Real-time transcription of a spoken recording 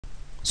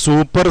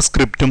Super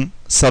സ്ക്രിപ്റ്റും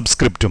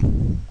സബ്സ്ക്രിപ്റ്റും.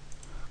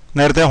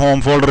 നേരത്തെ home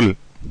ഫോൾഡറിൽ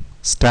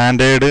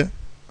standard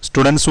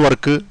students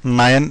work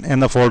 9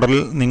 എന്ന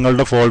ഫോൾഡറിൽ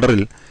നിങ്ങളുടെ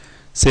ഫോൾഡറിൽ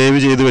സേവ്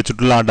ചെയ്ത്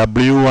വെച്ചിട്ടുള്ള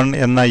W1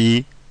 എന്ന ഈ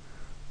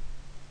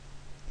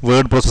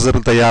വേർഡ്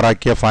പ്രോസസ്സറിൽ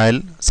തയ്യാറാക്കിയ ഫയൽ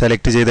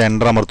സെലക്ട് ചെയ്ത്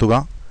എൻ്റർ അമർത്തുക.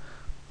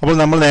 അപ്പോൾ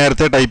നമ്മൾ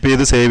നേരത്തെ ടൈപ്പ്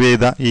ചെയ്ത് സേവ്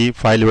ചെയ്ത ഈ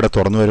ഫയൽ ഇവിടെ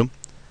തുറന്നു വരും.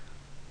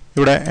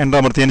 ഇവിടെ എൻ്റർ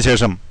അമർത്തിയതിന്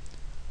ശേഷം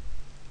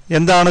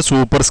എന്താണ്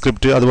സൂപ്പർ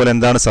സ്ക്രിപ്റ്റ്, അതുപോലെ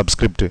എന്താണ്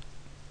സബ്സ്ക്രിപ്റ്റ്?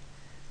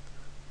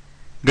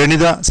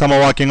 ഗണിത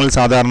സമവാക്യങ്ങൾ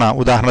സാധാരണ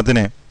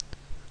ഉദാഹരണത്തിന്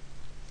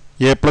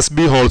a+b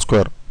ഹോൾ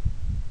സ്ക്വയർ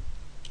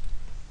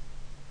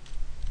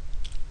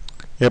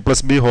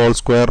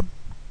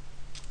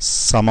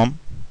സമം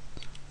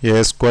a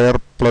square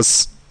plus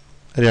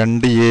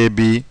 2ab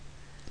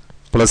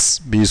plus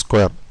b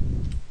square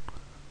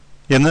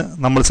എന്ന്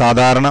നമ്മൾ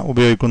സാധാരണ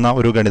ഉപയോഗിക്കുന്ന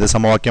ഒരു ഗണിത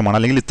സമവാക്യമാണ്.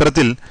 അല്ലെങ്കിൽ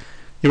ഇത്തരത്തിൽ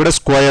ഇവിടെ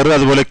സ്ക്വയർ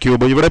അതുപോലെ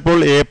ക്യൂബ്, ഇവിടെ ഇപ്പോൾ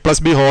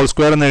a+b ഹോൾ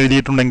സ്ക്വയർ എന്ന്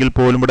എഴുതിയിട്ടുണ്ടെങ്കിൽ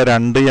പോലും ഇവിടെ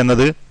 2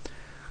 എന്നത്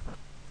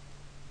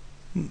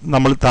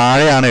നമ്മൾ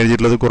താഴെയാണ്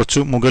എഴുതിയിട്ടുള്ളത്, കുറച്ച്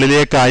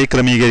മുകളിലേക്കായി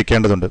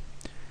ക്രമീകരിക്കേണ്ടതുണ്ട്.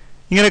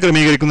 ഇങ്ങനെ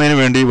ക്രമീകരിക്കുന്നതിന്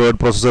വേണ്ടി വേർഡ്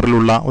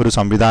പ്രോസസ്സറിലുള്ള ഒരു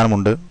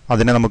സംവിധാനമുണ്ട്.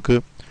 അതിനെ നമുക്ക്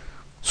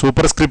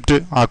സൂപ്പർ സ്ക്രിപ്റ്റ്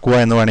ആക്കുക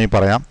എന്ന് വേണമെങ്കിൽ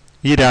പറയാം.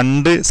 ഈ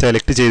 2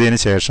 സെലക്ട് ചെയ്തതിന്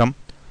ശേഷം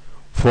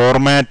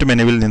ഫോർമാറ്റ്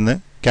മെനുവിൽ നിന്ന്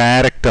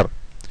ക്യാരക്ടർ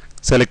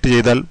സെലക്ട്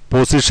ചെയ്താൽ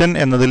പൊസിഷൻ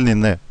എന്നതിൽ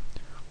നിന്ന്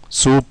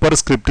സൂപ്പർ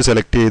സ്ക്രിപ്റ്റ്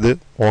സെലക്ട് ചെയ്ത്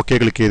ഓക്കെ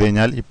ക്ലിക്ക് ചെയ്ത്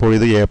കഴിഞ്ഞാൽ ഇപ്പോൾ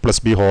ഇത്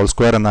a+b ഹോൾ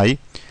സ്ക്വയർ എന്നായി.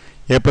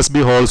 a+b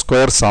ഹോൾ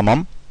സ്ക്വയർ സമം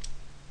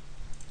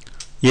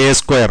a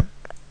സ്ക്വയർ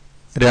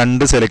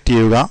 2 സെലക്ട്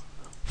ചെയ്യുക.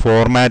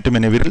 ഫോർമാറ്റ്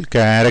മെനുവിൽ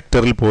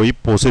ക്യാരക്ടറിൽ പോയി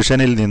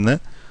പൊസിഷനിൽ നിന്ന്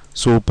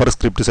സൂപ്പർ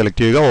സ്ക്രിപ്റ്റ്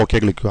സെലക്ട് ചെയ്യുക, ഓക്കെ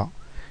ക്ലിക്ക് ചെയ്യുക.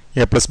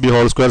 a+b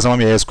ഹോൾ സ്ക്വയർ സമം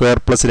a square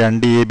plus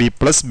 2ab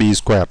plus b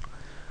square.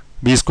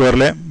 b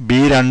സ്ക്വയറിലെ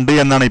b2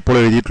 എന്നാണ് ഇപ്പോൾ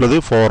എഴുതിയിട്ടുള്ളത്.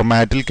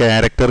 ഫോർമാറ്റിൽ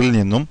ക്യാരക്ടറിൽ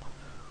നിന്നും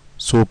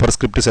സൂപ്പർ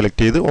സ്ക്രിപ്റ്റ്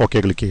സെലക്ട് ചെയ്ത് ഓക്കെ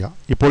ക്ലിക്ക് ചെയ്യുക.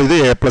 ഇപ്പോൾ ഇത്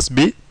a+b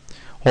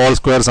ഹോൾ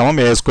സ്ക്വയർ സമം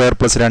a square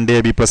plus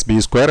 2ab plus b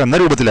square എന്ന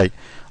രൂപത്തിലായി.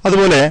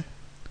 അതുപോലെ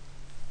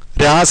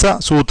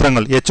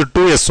രാസസൂത്രങ്ങൾ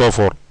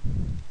H2SO4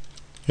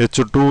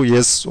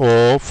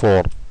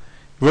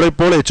 ഇവിടെ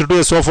ഇപ്പോൾ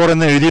H2SO4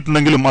 എന്ന്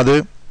എഴുതിയിട്ടുണ്ടെങ്കിലും അത്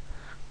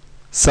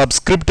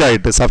സബ്സ്ക്രിപ്റ്റ്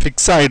ആയിട്ട്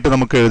സഫിക്സ് ആയിട്ട്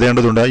നമുക്ക്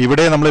എഴുതേണ്ടതുണ്ട്.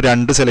 ഇവിടെ നമ്മൾ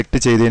 2 സെലക്ട്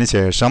ചെയ്തതിന്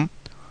ശേഷം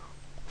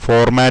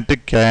ഫോർമാറ്റ്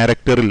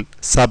ക്യാരക്ടറിൽ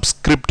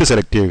സബ്സ്ക്രിപ്റ്റ്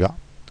സെലക്ട് ചെയ്യുക.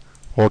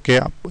 ഓക്കെ,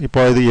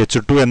 ഇപ്പോൾ ഇത്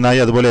H2 എന്നായി.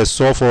 അതുപോലെ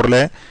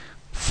SO4ലെ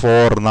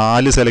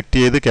 4 സെലക്ട്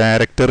ചെയ്ത്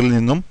ക്യാരക്ടറിൽ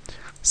നിന്നും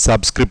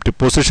സബ്സ്ക്രിപ്റ്റ്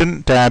പൊസിഷൻ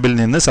ടാബിൽ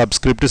നിന്ന്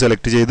സബ്സ്ക്രിപ്റ്റ്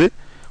സെലക്ട് ചെയ്ത്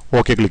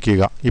ഓക്കെ ക്ലിക്ക്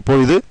ചെയ്യുക. ഇപ്പോൾ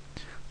ഇത്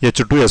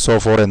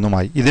H2SO4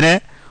 എന്നുമായി. ഇതിനെ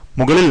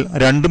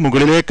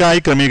മുകളിലേക്കായി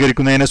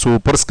ക്രമീകരിക്കുന്നതിനെ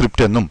സൂപ്പർ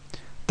സ്ക്രിപ്റ്റ് എന്നും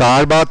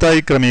താഴ്ഭാഗത്തായി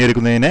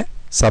ക്രമീകരിക്കുന്നതിനെ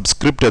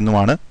സബ്സ്ക്രിപ്റ്റ്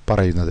എന്നുമാണ്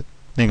പറയുന്നത്.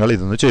 നിങ്ങൾ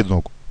ഇതൊന്ന് ചെയ്തു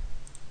നോക്കൂ.